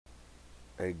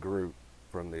A group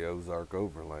from the Ozark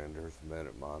overlanders met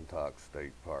at Montauk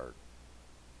State Park.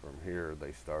 From here,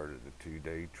 they started a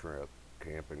 2-day trip,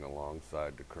 camping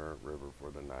alongside the current river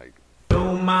for the night.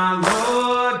 Oh my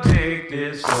Lord, take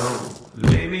this soul,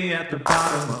 lay me at the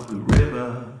bottom of the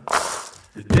river.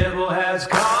 The devil has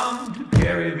come to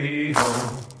carry me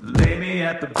home, lay me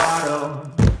at the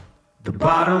bottom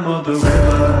of the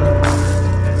river.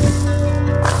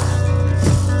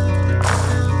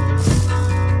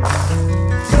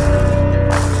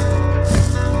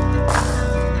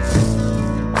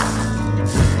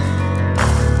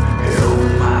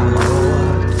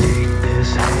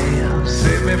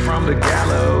 From the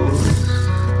gallows,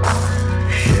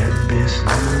 shed this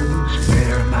news,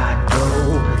 bear my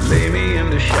dough, lay me in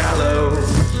the shallows.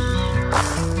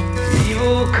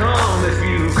 Evil come if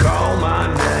you call my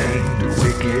name, the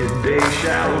wicked day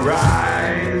shall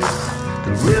rise.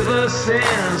 The river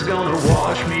sin's gonna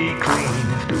wash me clean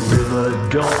if the river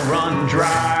don't run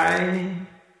dry.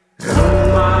 Oh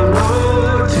my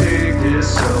Lord, take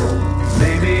this soul,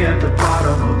 lay me at the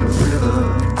bottom of the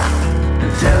river.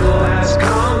 The devil has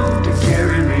come to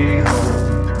carry me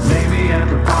home, lay me at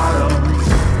the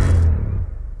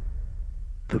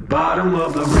bottom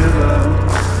of the river.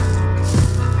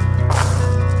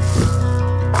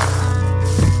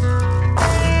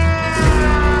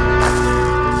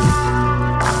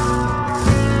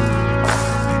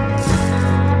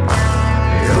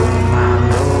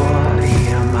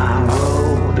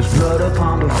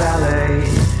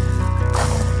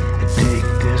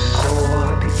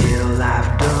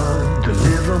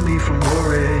 From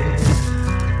worry,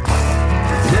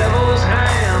 the devil's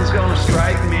hand's gonna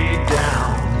strike me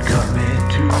down, cut me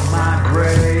to my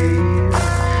grave.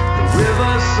 The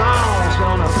river song's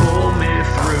gonna pull me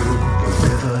through, the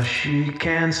river she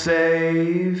can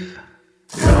save.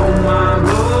 Oh my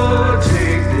Lord,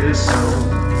 take this soul,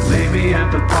 lay me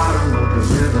at the bottom of the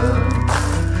river.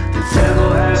 The devil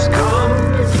has come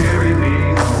to carry me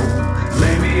home,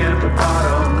 lay me at the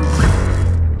bottom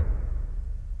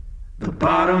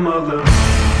of the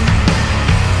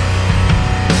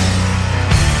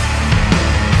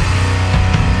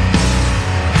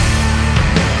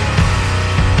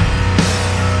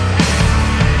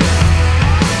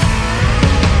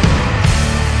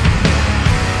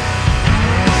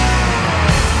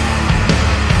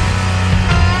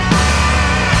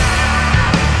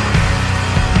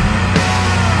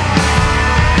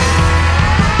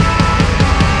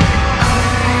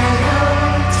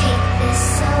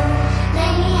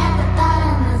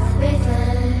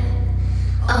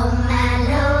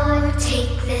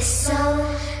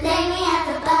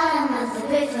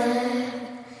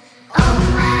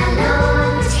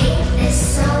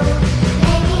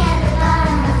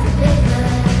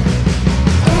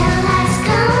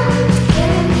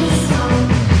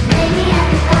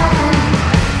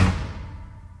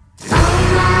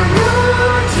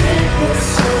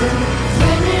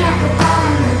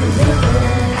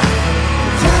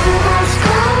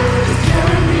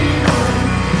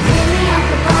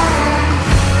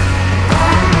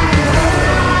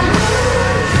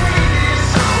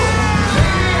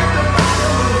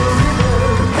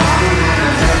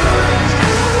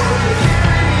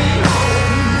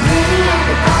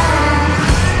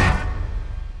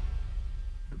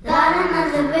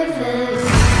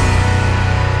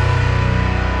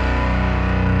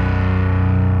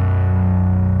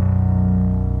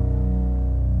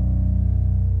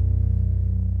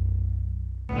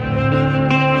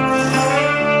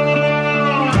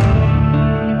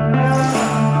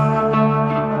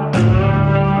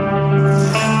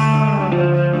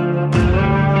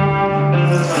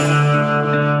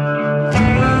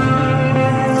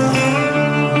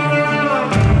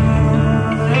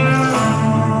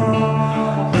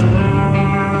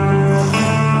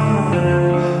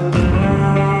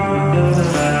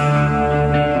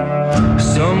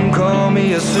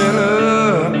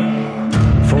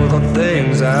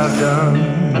I've done.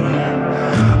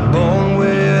 Born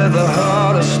with a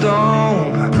heart of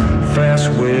stone, fast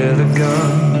with a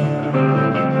gun.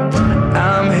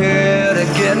 I'm here to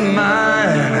get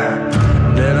mine,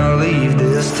 then I'll leave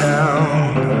this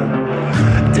town.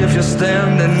 If you're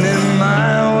standing in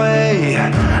my way,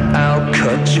 I'll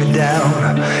cut you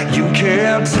down. You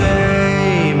can't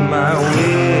tame my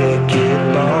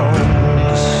wicked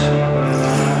bones.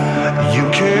 You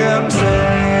can't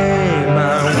tame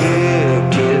my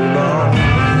wicked bones.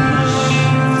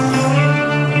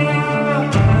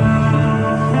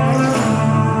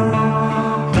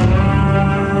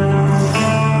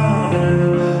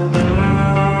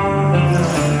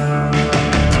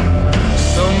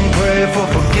 Some pray for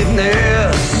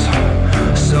forgiveness,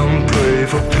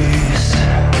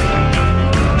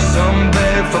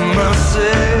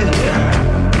 sunset.